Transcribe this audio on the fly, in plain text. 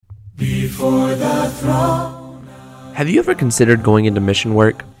before the throne. Have you ever considered going into mission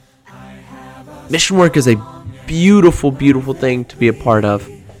work? Mission work is a beautiful, beautiful thing to be a part of,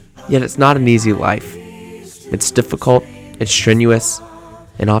 yet it's not an easy life. It's difficult, it's strenuous,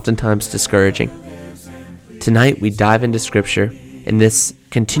 and oftentimes discouraging. Tonight we dive into Scripture in this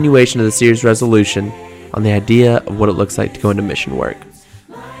continuation of the series Resolution on the idea of what it looks like to go into mission work.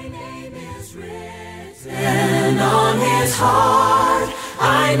 My name is written on his heart.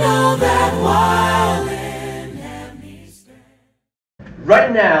 I know that while in heaven he stands.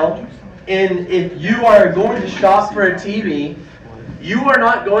 Right now, if you are going to shop for a TV, you are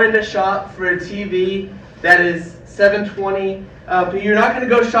not going to shop for a TV that is 720. You're not going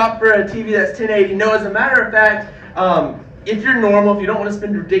to go shop for a TV that's 1080. No, as a matter of fact, if you're normal, if you don't want to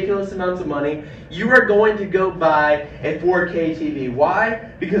spend ridiculous amounts of money, you are going to go buy a 4K TV.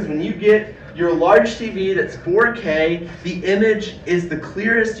 Why? Because when you get your large TV that's 4K, the image is the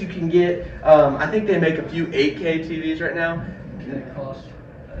clearest you can get. I think they make a few 8K TVs right now. It costs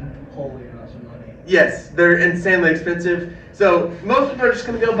holy amounts of money. Yes, they're insanely expensive. So most people are just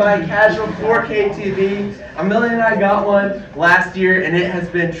going to go buy a casual 4K TV. Amelia and I got one last year, and it has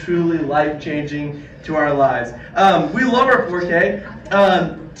been truly life-changing to our lives. We love our 4K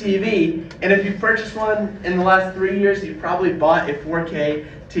TV, and if you purchased one in the last 3 years, you probably bought a 4K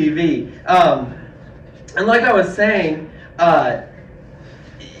TV. And like I was saying,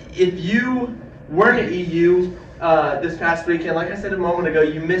 if you weren't at EU this past weekend, like I said a moment ago,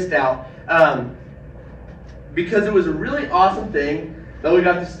 you missed out. Because it was a really awesome thing that we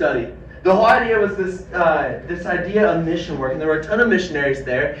got to study. The whole idea was this idea of mission work, and there were a ton of missionaries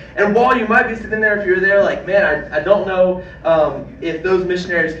there. And while you might be sitting there, if you're there, like, man, I don't know if those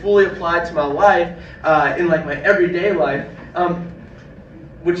missionaries fully applied to my life in like my everyday life,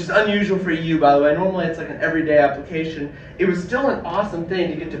 which is unusual for you, by the way. Normally it's like an everyday application. It was still an awesome thing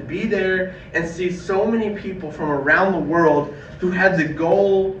to get to be there and see so many people from around the world who had the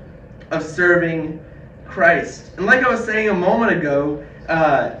goal of serving Christ. And like I was saying a moment ago,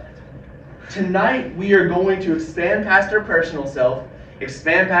 tonight we are going to expand past our personal self,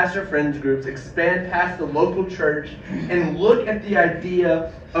 expand past our friends groups, expand past the local church, and look at the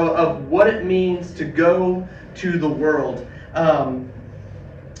idea of what it means to go to the world.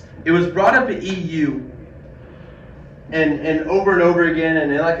 It was brought up at EU, and over again,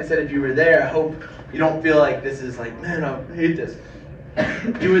 and like I said, if you were there, I hope you don't feel like this is like, man, I hate this.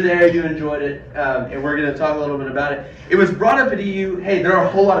 You were there, you enjoyed it, and we're going to talk a little bit about it. It was brought up at EU. Hey, there are a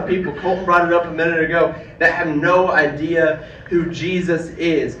whole lot of people, Colton brought it up a minute ago, that have no idea who Jesus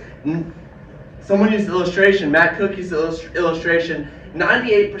is. Someone used illustration, Matt Cook used illustration,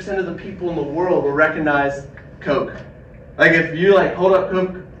 98% of the people in the world will recognize Coke. Like if you hold up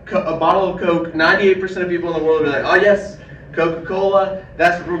a bottle of Coke, 98% of people in the world will be like, oh yes, Coca-Cola,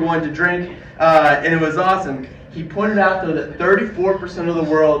 that's what we're going to drink, and it was awesome. He pointed out, though, that 34% of the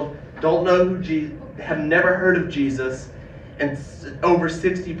world don't know have never heard of Jesus, and over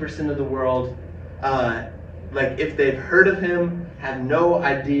 60% of the world, if they've heard of him, have no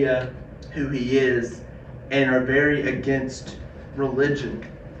idea who he is, and are very against religion.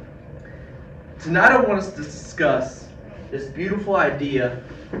 Tonight I want us to discuss this beautiful idea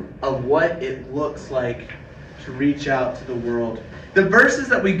of what it looks like to reach out to the world. The verses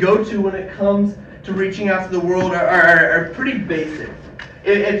that we go to when it comes to reaching out to the world are pretty basic.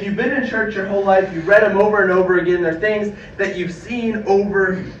 If you've been in church your whole life, you've read them over and over again. They're things that you've seen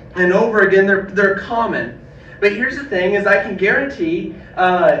over and over again. They're common. But here's the thing: is I can guarantee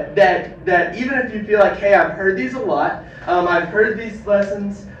that even if you feel like, hey, I've heard these a lot, I've heard these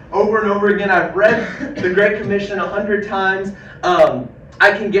lessons over and over again, I've read the Great Commission 100 times,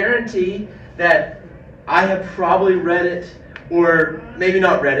 I can guarantee that I have probably read it. Or maybe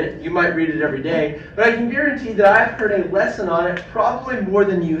not read it, you might read it every day, but I can guarantee that I've heard a lesson on it probably more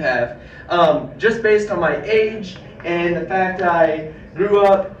than you have. Just based on my age and the fact that I grew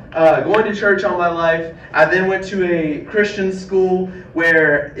up going to church all my life. I then went to a Christian school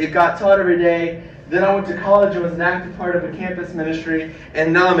where it got taught every day. Then I went to college and was an active part of a campus ministry,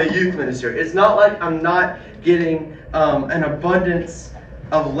 and now I'm a youth minister. It's not like I'm not getting an abundance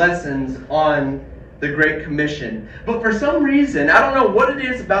of lessons on the Great Commission. But for some reason, I don't know what it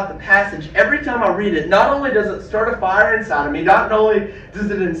is about the passage, every time I read it, not only does it start a fire inside of me, not only does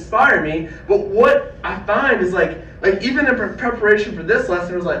it inspire me, but what I find is like even in preparation for this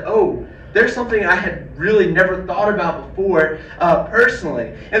lesson, it was like, oh, there's something I had really never thought about before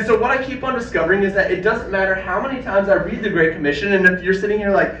personally. And so what I keep on discovering is that it doesn't matter how many times I read the Great Commission, and if you're sitting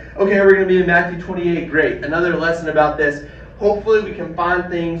here like, okay, we're going to be in Matthew 28, great, another lesson about this. Hopefully we can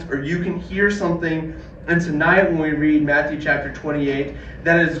find things, or you can hear something And tonight when we read Matthew chapter 28,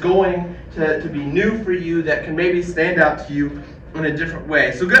 that is going to be new for you, that can maybe stand out to you in a different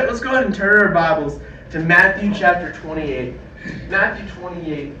way. So let's go ahead and turn our Bibles to Matthew chapter 28. Matthew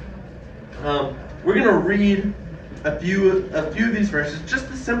 28. We're going to read a few of these verses, just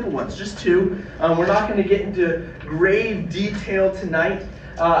the simple ones, just two. We're not going to get into grave detail tonight.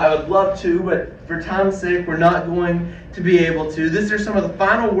 I would love to, but for time's sake, we're not going to be able to. These are some of the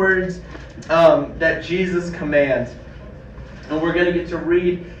final words that Jesus commands. And we're going to get to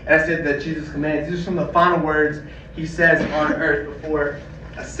read, and I said that Jesus commands. These are some of the final words he says on earth before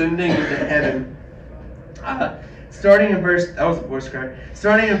ascending into heaven. Starting in verse, that was a voice crack.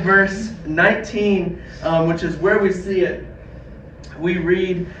 Starting in verse 19, which is where we see it, we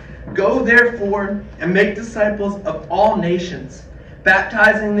read, "Go therefore and make disciples of all nations,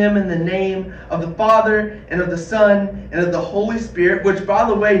 baptizing them in the name of the Father and of the Son and of the Holy Spirit," which, by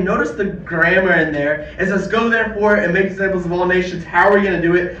the way, notice the grammar in there. It says, "Go therefore and make disciples of all nations." How are we going to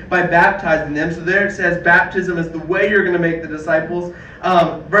do it? By baptizing them. So there it says baptism is the way you're going to make the disciples.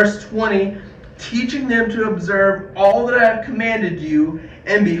 Verse 20, "Teaching them to observe all that I have commanded you,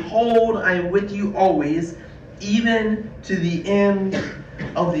 and behold, I am with you always, even to the end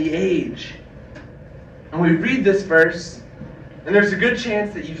of the age." And we read this verse, and there's a good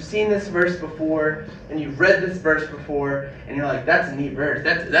chance that you've seen this verse before, and you've read this verse before, and you're like, that's a neat verse.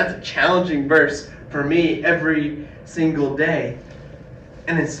 That's a challenging verse for me every single day.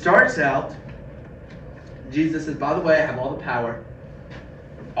 And it starts out, Jesus says, "By the way, I have all the power.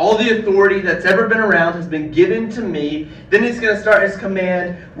 All the authority that's ever been around has been given to me." Then he's going to start his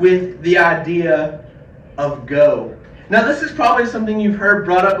command with the idea of go. Now, this is probably something you've heard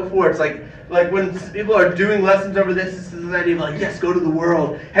brought up before. It's like when people are doing lessons over this is this idea of yes, go to the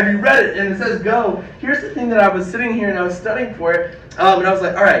world. Have you read it? And it says go. Here's the thing that I was sitting here and I was studying for it, and I was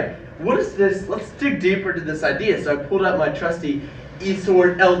like, all right, what is this? Let's dig deeper to this idea. So I pulled up my trusty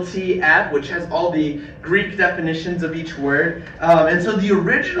eSword LT app, which has all the Greek definitions of each word. And so the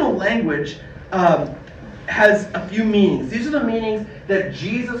original language has a few meanings. These are the meanings that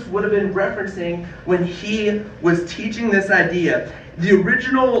Jesus would have been referencing when he was teaching this idea. The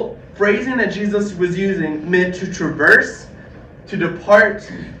original phrasing that Jesus was using meant to traverse, to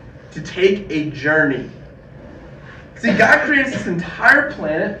depart, to take a journey. See, God creates this entire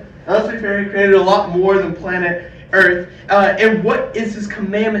planet. Now, let's be fair, he created a lot more than planet Earth. And what is his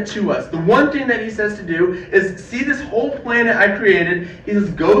commandment to us? The one thing that he says to do is see this whole planet I created. He says,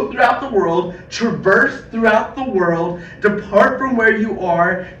 go throughout the world, traverse throughout the world, depart from where you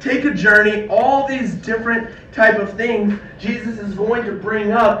are, take a journey, all these different type of things Jesus is going to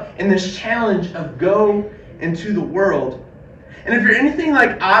bring up in this challenge of go into the world. And if you're anything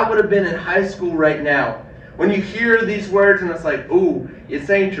like I would have been in high school right now, when you hear these words and it's like, ooh, it's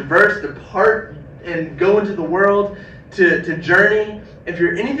saying traverse, depart, and go into the world to journey. If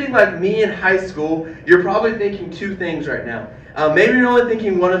you're anything like me in high school, you're probably thinking two things right now. Maybe you're only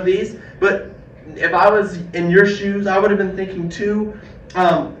thinking one of these, but if I was in your shoes, I would have been thinking two.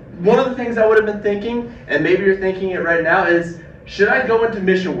 One of the things I would have been thinking, and maybe you're thinking it right now, is should I go into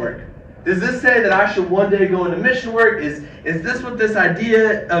mission work? Does this say that I should one day go into mission work? Is this what this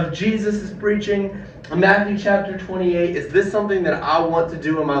idea of Jesus is preaching? Matthew chapter 28, is this something that I want to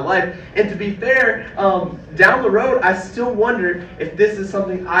do in my life? And to be fair, down the road, I still wonder if this is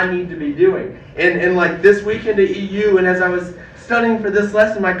something I need to be doing. And like this weekend at EU, and as I was studying for this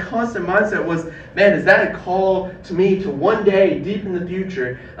lesson, my constant mindset was, man, is that a call to me to one day, deep in the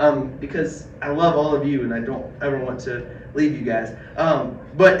future? Because I love all of you, and I don't ever want to leave you guys.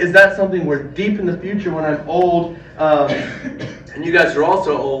 But is that something where deep in the future, when I'm old, and you guys are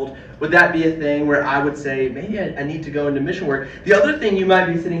also old, would that be a thing where I would say, maybe I need to go into mission work? The other thing you might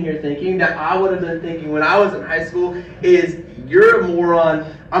be sitting here thinking that I would have been thinking when I was in high school is, you're a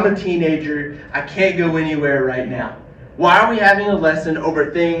moron, I'm a teenager, I can't go anywhere right now. Why are we having a lesson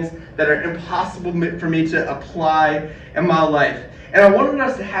over things that are impossible for me to apply in my life? And I wanted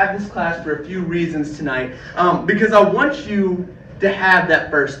us to have this class for a few reasons tonight, because I want you to have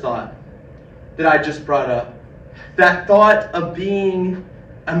that first thought that I just brought up. That thought of being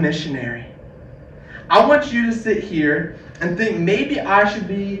a missionary. I want you to sit here and think, maybe I should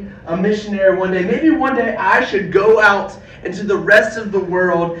be a missionary one day. Maybe one day I should go out into the rest of the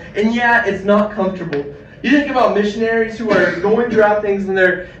world. And yeah, it's not comfortable. You think about missionaries who are going throughout things in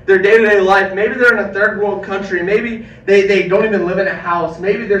their day-to-day life. Maybe they're in a third world country. Maybe they don't even live in a house.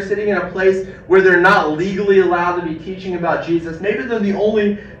 Maybe they're sitting in a place where they're not legally allowed to be teaching about Jesus. Maybe they're the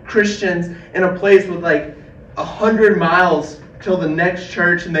only Christians in a place with like 100 miles till the next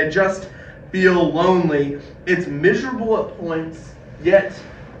church, and they just feel lonely. It's miserable at points, yet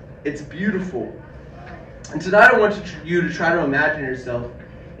it's beautiful. And tonight I want you to try to imagine yourself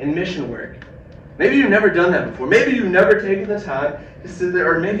in mission work. Maybe you've never done that before. Maybe you've never taken the time to sit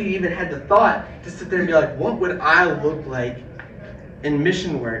there, or maybe you even had the thought to sit there and be like, what would I look like in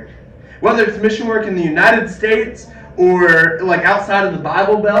mission work? Whether it's mission work in the United States or like outside of the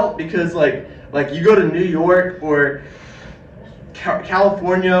Bible Belt, because like you go to New York or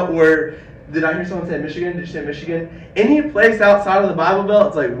California, or did I hear someone say Michigan? Did you say Michigan? Any place outside of the Bible Belt,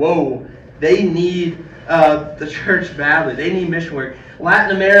 it's like, whoa, they need the church badly. They need mission work.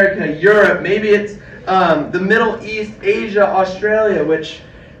 Latin America, Europe, maybe it's the Middle East, Asia, Australia, which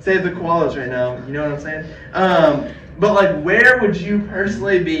save the koalas right now. You know what I'm saying? But like, where would you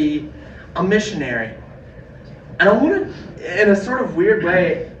personally be a missionary? And I want to, in a sort of weird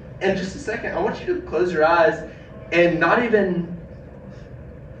way, in just a second, I want you to close your eyes and not even,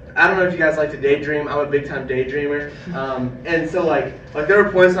 I don't know if you guys like to daydream. I'm a big time daydreamer. And so like there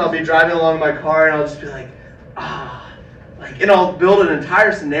are points when I'll be driving along in my car and I'll just be like, and I'll build an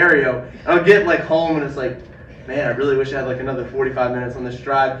entire scenario. And I'll get like home and it's like, man, I really wish I had like another 45 minutes on this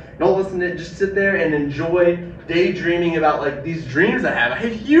drive. Don't listen to it, just sit there and enjoy daydreaming about like these dreams I have. I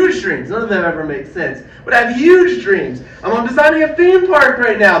have huge dreams. None of them ever make sense, but I have huge dreams. I'm designing a theme park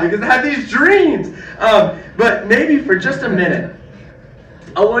right now because I have these dreams. But maybe for just a minute,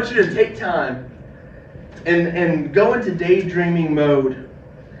 I want you to take time and go into daydreaming mode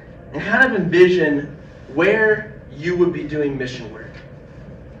and kind of envision where you would be doing mission work.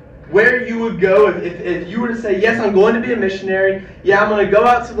 Where you would go if you were to say, yes, I'm going to be a missionary. Yeah, I'm going to go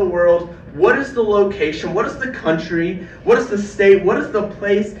out to the world. What is the location? What is the country? What is the state? What is the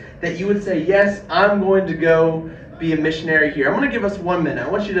place that you would say, yes, I'm going to go be a missionary here? I'm going to give us 1 minute. I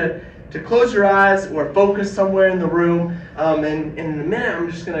want you to close your eyes or focus somewhere in the room. And in a minute,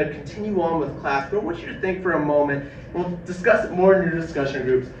 I'm just going to continue on with class. But I want you to think for a moment. We'll discuss it more in your discussion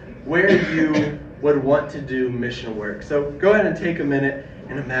groups, where you would want to do mission work. So go ahead and take a minute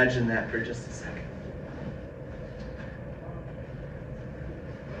and imagine that for just a second.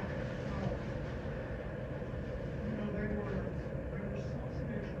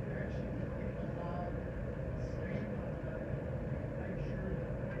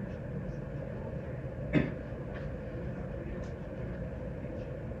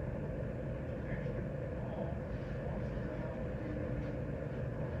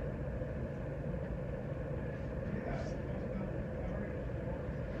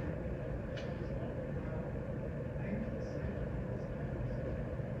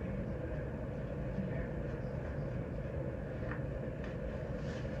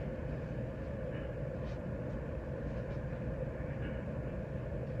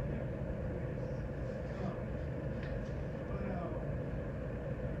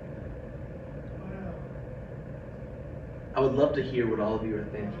 I would love to hear what all of you are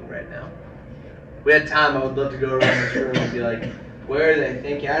thinking right now. If we had time, I would love to go around this room and be like, where are they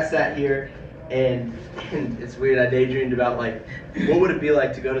thinking? I sat here and it's weird, I daydreamed about like, what would it be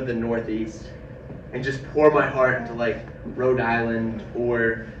like to go to the Northeast and just pour my heart into like Rhode Island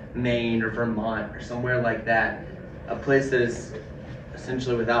or Maine or Vermont or somewhere like that, a place that is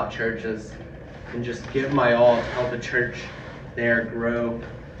essentially without churches, and just give my all to help a church there grow.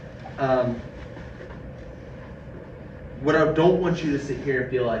 What I don't want you to sit here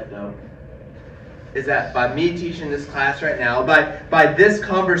and feel like, though, is that by me teaching this class right now, by this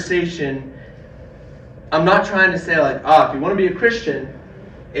conversation, I'm not trying to say like, if you want to be a Christian,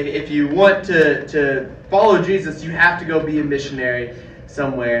 if you want to follow Jesus, you have to go be a missionary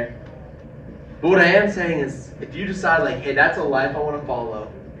somewhere. But what I am saying is, if you decide like, hey, that's a life I want to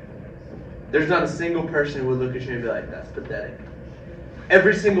follow, there's not a single person who would look at you and be like, that's pathetic.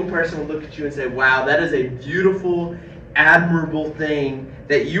 Every single person would look at you and say, wow, that is a beautiful, admirable thing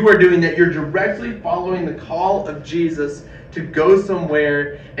that you are doing, that you're directly following the call of Jesus to go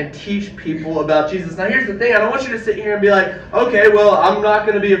somewhere and teach people about Jesus. Now here's the thing, I don't want you to sit here and be like, okay, well, I'm not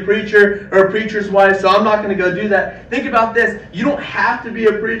going to be a preacher or a preacher's wife, so I'm not going to go do that. Think about this, you don't have to be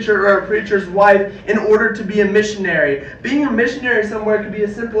a preacher or a preacher's wife in order to be a missionary. Being a missionary somewhere could be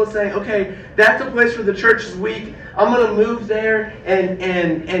as simple as saying, okay, that's a place where the church is weak, I'm going to move there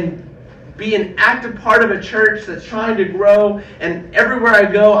and be an active part of a church that's trying to grow, and everywhere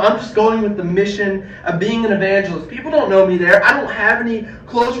I go, I'm just going with the mission of being an evangelist. People don't know me there. I don't have any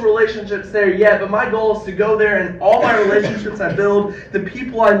close relationships there yet, but my goal is to go there, and all my relationships I build, the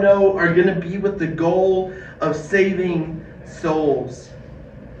people I know are going to be with the goal of saving souls.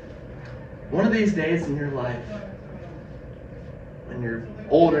 One of these days in your life, when you're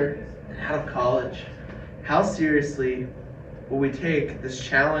older and out of college, how seriously will we take this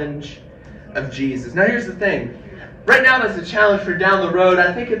challenge of Jesus? Now here's the thing. Right now that's a challenge for down the road.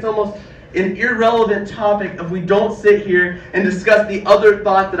 I think it's almost an irrelevant topic if we don't sit here and discuss the other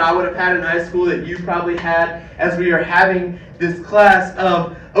thought that I would have had in high school that you probably had as we are having this class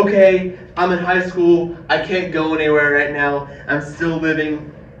of, okay, I'm in high school, I can't go anywhere right now, I'm still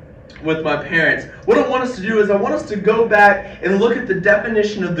living with my parents. What I want us to do is I want us to go back and look at the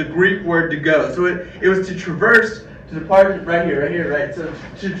definition of the Greek word to go. So it was to traverse, to depart, right here, right? So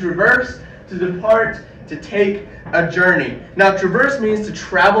to traverse, to depart, to take a journey. Now, traverse means to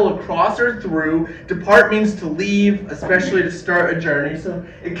travel across or through. Depart means to leave, especially to start a journey. So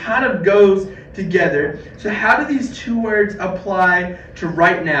it kind of goes together. So how do these two words apply to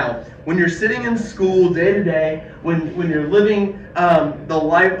right now? When you're sitting in school day to day, when you're living the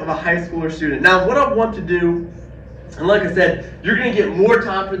life of a high schooler student. Now, what I want to do, and like I said, you're going to get more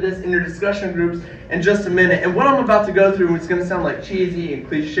time for this in your discussion groups in just a minute. And what I'm about to go through is going to sound like cheesy and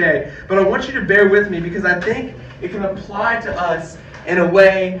cliche, but I want you to bear with me because I think it can apply to us in a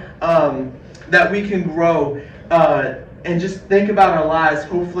way that we can grow and just think about our lives,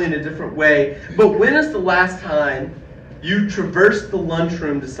 hopefully in a different way. But when is the last time you traversed the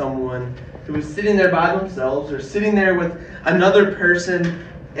lunchroom to someone who was sitting there by themselves or sitting there with another person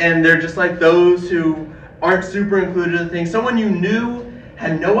and they're just like those who aren't super included in things? Someone you knew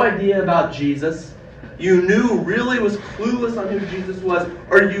had no idea about Jesus, you knew really was clueless on who Jesus was,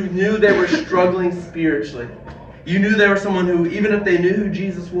 or you knew they were struggling spiritually. You knew they were someone who, even if they knew who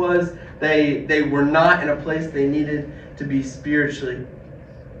Jesus was, they were not in a place they needed to be spiritually.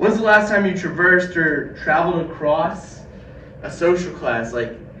 When's the last time you traversed or traveled across a social class?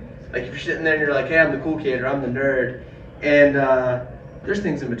 Like if you're sitting there and you're like, hey, I'm the cool kid or I'm the nerd, and there's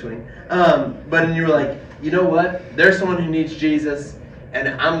things in between. But you were like, you know what? There's someone who needs Jesus, and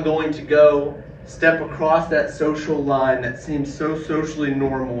I'm going to go step across that social line that seems so socially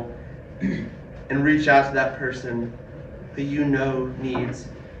normal and reach out to that person who you know needs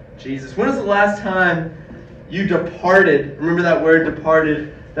Jesus. When was the last time you departed? Remember that word,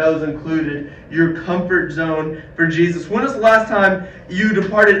 departed, that was included, your comfort zone for Jesus. When was the last time you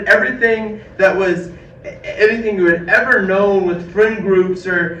departed everything that was anything you had ever known with friend groups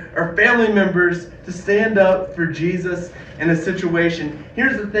or family members to stand up for Jesus in a situation?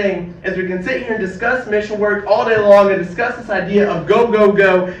 Here's the thing, as we can sit here and discuss mission work all day long and discuss this idea of go, go,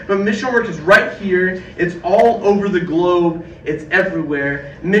 go, but mission work is right here. It's all over the globe. It's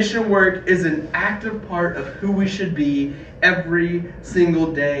everywhere. Mission work is an active part of who we should be every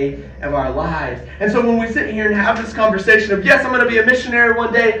single day of our lives. And so when we sit here and have this conversation of, yes, I'm going to be a missionary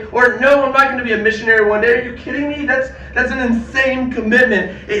one day, or no, I'm not going to be a missionary one day, are you kidding me? That's an insane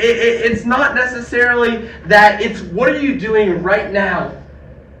commitment. It's not necessarily that. It's what are you doing right now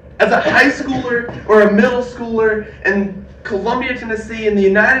as a high schooler or a middle schooler in Columbia, Tennessee, in the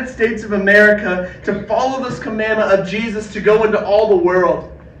United States of America, to follow this commandment of Jesus to go into all the world.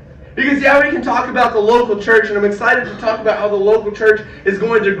 Because yeah, we can talk about the local church, and I'm excited to talk about how the local church is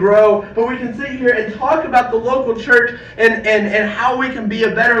going to grow, but we can sit here and talk about the local church and how we can be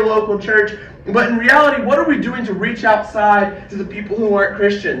a better local church. But in reality, what are we doing to reach outside to the people who aren't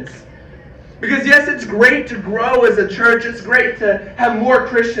Christians? Because yes, it's great to grow as a church, it's great to have more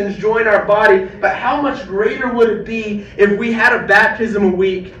Christians join our body, but how much greater would it be if we had a baptism a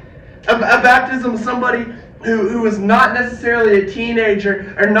week? A baptism of somebody who was not necessarily a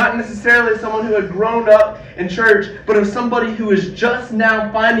teenager or not necessarily someone who had grown up in church, but of somebody who is just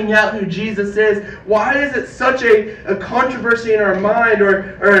now finding out who Jesus is. Why is it such a controversy in our mind or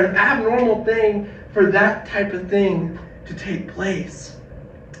an abnormal thing for that type of thing to take place?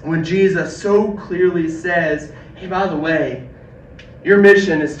 When Jesus so clearly says, hey, by the way, your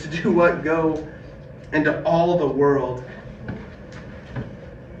mission is to do what? Go into all the world.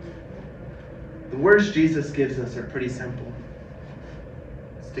 The words Jesus gives us are pretty simple.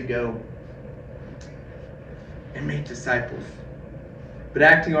 It's to go and make disciples. But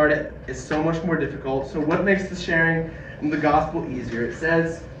acting on it is so much more difficult. So what makes the sharing the gospel easier? It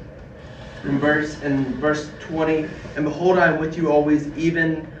says in verse 20, and behold, I am with you always,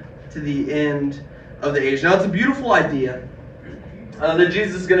 even to the end of the age. Now, it's a beautiful idea that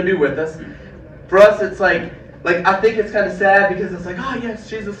Jesus is going to be with us. For us, it's like I think it's kind of sad because it's like, oh yes,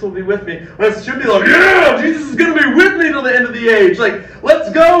 Jesus will be with me. Well, it should be like, yeah, Jesus is going to be with me till the end of the age. Like,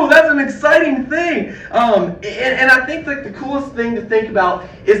 let's go. That's an exciting thing. And I think like the coolest thing to think about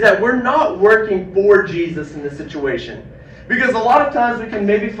is that we're not working for Jesus in this situation. Because a lot of times we can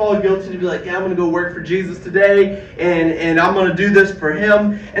maybe fall guilty to be like, yeah, I'm going to go work for Jesus today, and I'm going to do this for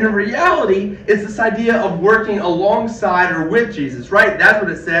him. And in reality, it's this idea of working alongside or with Jesus, right? That's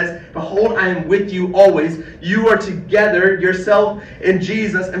what it says. Behold, I am with you always. You are together, yourself and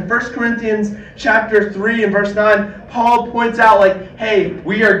Jesus. In 1 Corinthians chapter 3 and verse 9, Paul points out like, hey,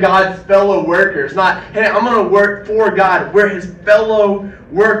 we are God's fellow workers. Not, hey, I'm going to work for God. We're his fellow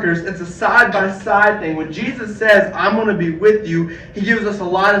workers. It's a side-by-side thing. When Jesus says, I'm going to be with you, he gives us a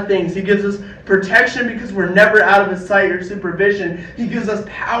lot of things. He gives us protection because we're never out of his sight or supervision. He gives us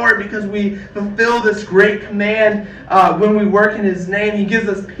power because we fulfill this great command when we work in his name. He gives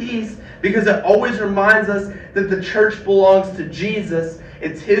us peace because it always reminds us that the church belongs to Jesus.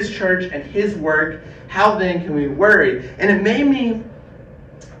 It's his church and his work. How then can we worry? And it made me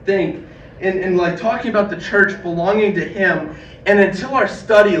think, in like talking about the church belonging to him, and until our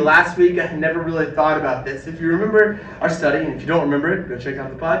study last week, I had never really thought about this. If you remember our study, and if you don't remember it, go check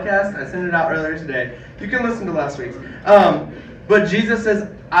out the podcast. I sent it out earlier today. You can listen to last week's. But Jesus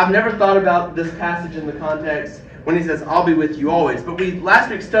says, I've never thought about this passage in the context when he says, I'll be with you always. But we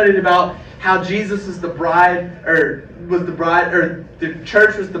last week studied about how Jesus is the bride, or the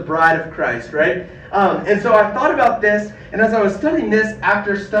church was the bride of Christ, right? And so I thought about this, and as I was studying this,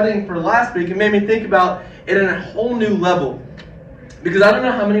 after studying for last week, it made me think about it in a whole new level. Because I don't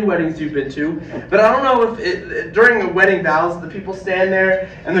know how many weddings you've been to, but I don't know if during the wedding vows, the people stand there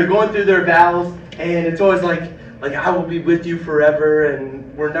and they're going through their vows, and it's always like I will be with you forever,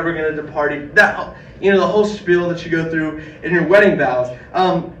 and we're never going to depart. That, the whole spiel that you go through in your wedding vows.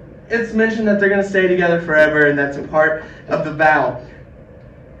 It's mentioned that they're going to stay together forever, and that's a part of the vow.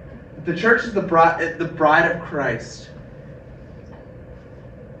 The church is the bride of Christ.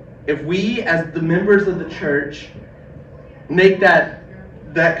 If we, as the members of the church, make that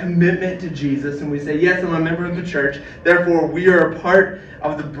commitment to Jesus, and we say, yes, I'm a member of the church, therefore we are a part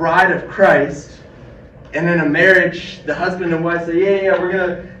of the bride of Christ, and in a marriage, the husband and wife say, yeah, we're going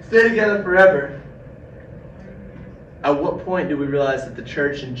to stay together forever. At what point do we realize that the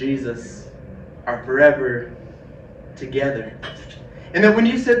church and Jesus are forever together? And then when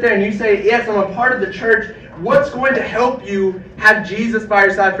you sit there and you say, yes, I'm a part of the church, what's going to help you have Jesus by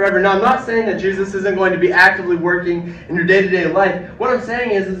your side forever? Now, I'm not saying that Jesus isn't going to be actively working in your day-to-day life. What I'm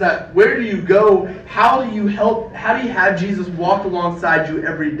saying is that where do you go? How do you have Jesus walk alongside you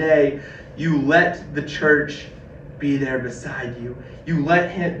every day? You let the church be there beside you. You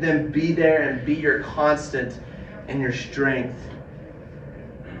let them be there and be your constant and your strength.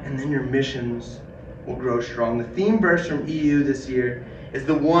 And then your missions will grow strong. The theme verse from EU this year is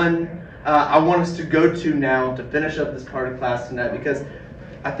the one I want us to go to now to finish up this part of class tonight, because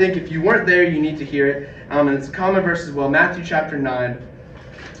I think if you weren't there, you need to hear it. And it's a common verse as well. Matthew chapter 9.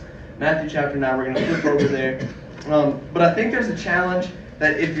 Matthew chapter 9, we're going to flip over there. But I think there's a challenge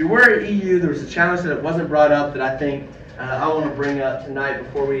that if you were at EU, there was a challenge that wasn't brought up that I think I want to bring up tonight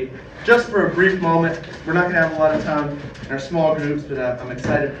before we, just for a brief moment. We're not going to have a lot of time in our small groups, but I'm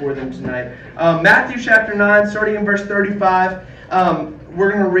excited for them tonight. Matthew chapter 9, starting in verse 35.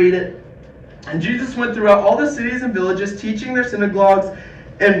 We're going to read it. And Jesus went throughout all the cities and villages, teaching their synagogues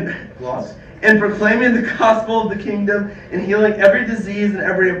and proclaiming the gospel of the kingdom and healing every disease and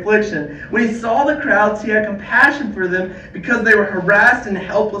every affliction. When he saw the crowds, he had compassion for them because they were harassed and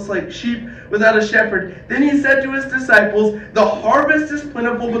helpless like sheep without a shepherd. Then he said to his disciples, the harvest is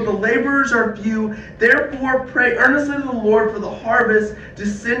plentiful, but the laborers are few. Therefore pray earnestly to the Lord for the harvest to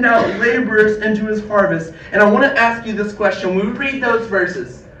send out laborers into his harvest. And I want to ask you this question. When we read those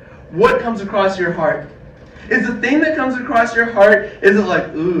verses, what comes across your heart? Is the thing that comes across your heart, is it like,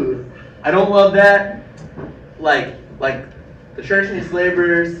 ooh, I don't love that? Like the church needs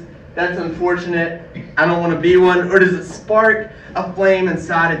laborers, that's unfortunate, I don't want to be one? Or does it spark a flame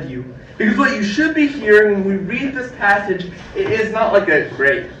inside of you? Because what you should be hearing when we read this passage, it is not like a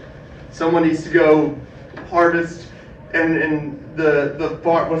great, someone needs to go harvest and the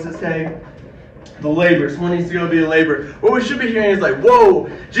farm, what's it say? The labor. Someone needs to go be a laborer. What we should be hearing is like, whoa,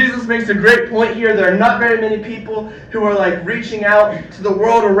 Jesus makes a great point here. There are not very many people who are like reaching out to the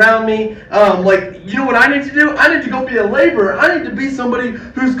world around me. You know what I need to do? I need to go be a laborer. I need to be somebody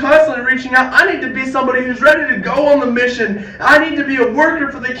who's constantly reaching out. I need to be somebody who's ready to go on the mission. I need to be a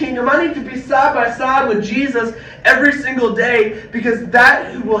worker for the kingdom. I need to be side by side with Jesus every single day, because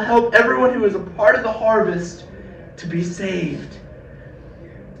that will help everyone who is a part of the harvest to be saved.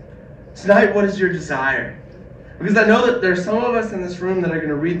 Tonight, what is your desire? Because I know that there's some of us in this room that are going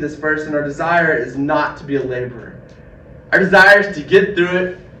to read this verse, and our desire is not to be a laborer. Our desire is to get through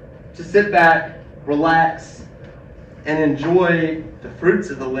it, to sit back, relax, and enjoy the fruits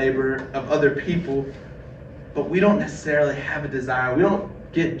of the labor of other people. but we don't necessarily have a desire. We don't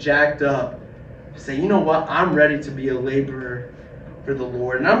get jacked up to say, you know what, I'm ready to be a laborer for the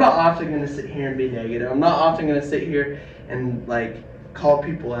Lord. And I'm not often going to sit here and be negative. I'm not often going to sit here and call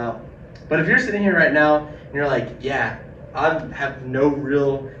people out. But if you're sitting here right now and you're like, yeah, I have no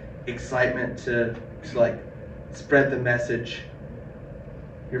real excitement to spread the message,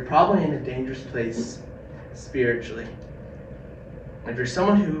 you're probably in a dangerous place spiritually. If you're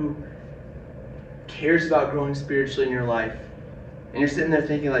someone who cares about growing spiritually in your life, and you're sitting there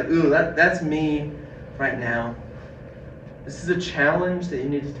thinking ooh, that's me right now, this is a challenge that you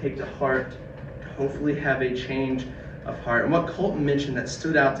need to take to heart to hopefully have a change of heart. And what Colton mentioned that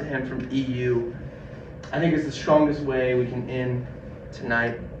stood out to him from EU, I think is the strongest way we can end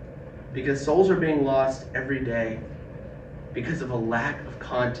tonight, because souls are being lost every day because of a lack of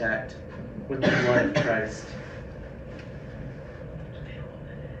contact with the blood of Christ.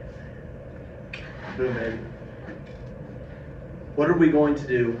 Boom, baby. What are we going to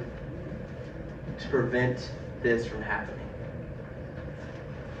do to prevent this from happening?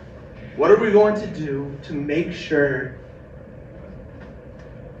 What are we going to do to make sure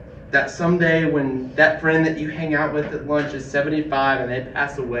that someday when that friend that you hang out with at lunch is 75 and they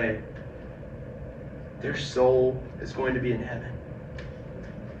pass away, their soul is going to be in heaven?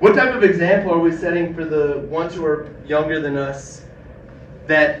 What type of example are we setting for the ones who are younger than us,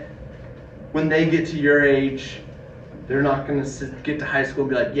 that when they get to your age, they're not going to get to high school and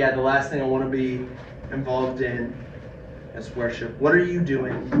be like, yeah, the last thing I want to be involved in is worship? What are you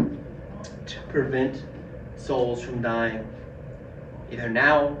doing to prevent souls from dying, either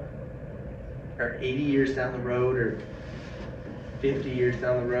now or 80 years down the road or 50 years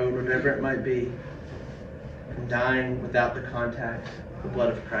down the road, whatever it might be, from dying without the contact, the blood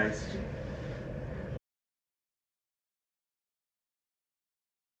of Christ?